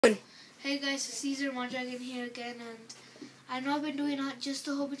Hey guys, it's Caesar Mondragon here again, and I know I've been doing not just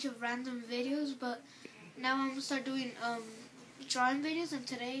a whole bunch of random videos, but now I'm gonna start doing drawing videos, and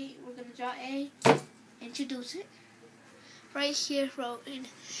today we're gonna draw introduce it. Right here, writing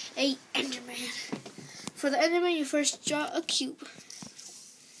a enderman. For the enderman, you first draw a cube.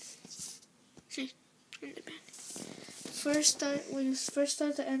 See, enderman. When you first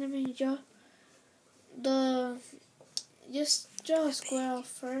start the enderman, you just draw a square off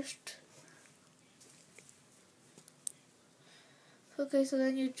first. Okay, so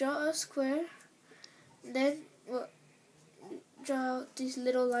then you draw a square, then draw out these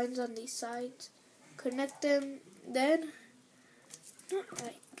little lines on these sides, connect them, then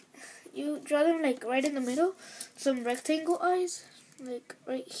you draw them like right in the middle, some rectangle eyes, like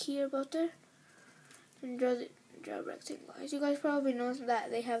right here about there, and draw rectangle eyes. You guys probably know that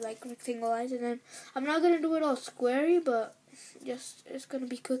they have like rectangle eyes, and then I'm not gonna do it all squarey, but it's gonna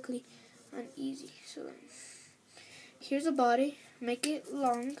be quickly and easy. So then here's the body. Make it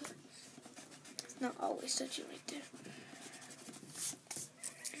long. Not always touch it right there.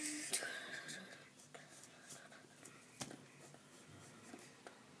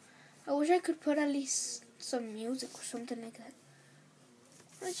 I wish I could put at least some music or something like that.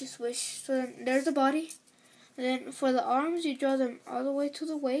 I just wish. So then there's the body. And then for the arms, you draw them all the way to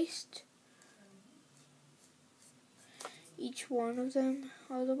the waist. Each one of them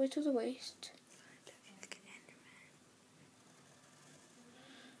all the way to the waist.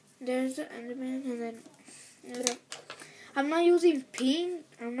 There's the enderman, and then I'm not using pink.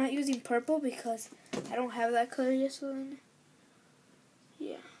 I'm not using purple because I don't have that color yet. So then,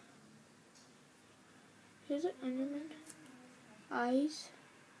 yeah. Here's the enderman eyes.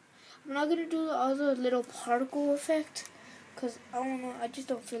 I'm not gonna do all the little particle effect because I don't know. I just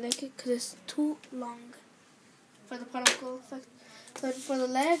don't feel like it because it's too long for the particle effect. But for the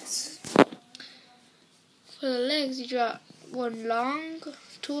legs, you draw one long,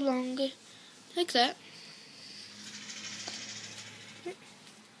 two long, like that.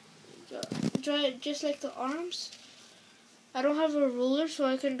 Draw it just like the arms. I don't have a ruler, so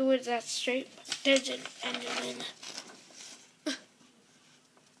I can do it that straight. There's an enderman.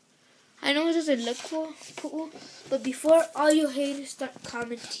 I know it doesn't look cool, but before all you haters start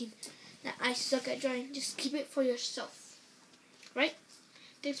commenting that I suck at drawing, just keep it for yourself. Right?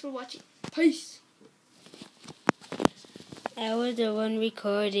 Thanks for watching. Peace. I was the one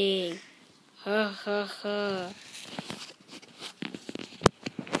recording. Ha ha ha.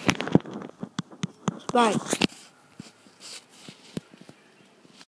 Bye.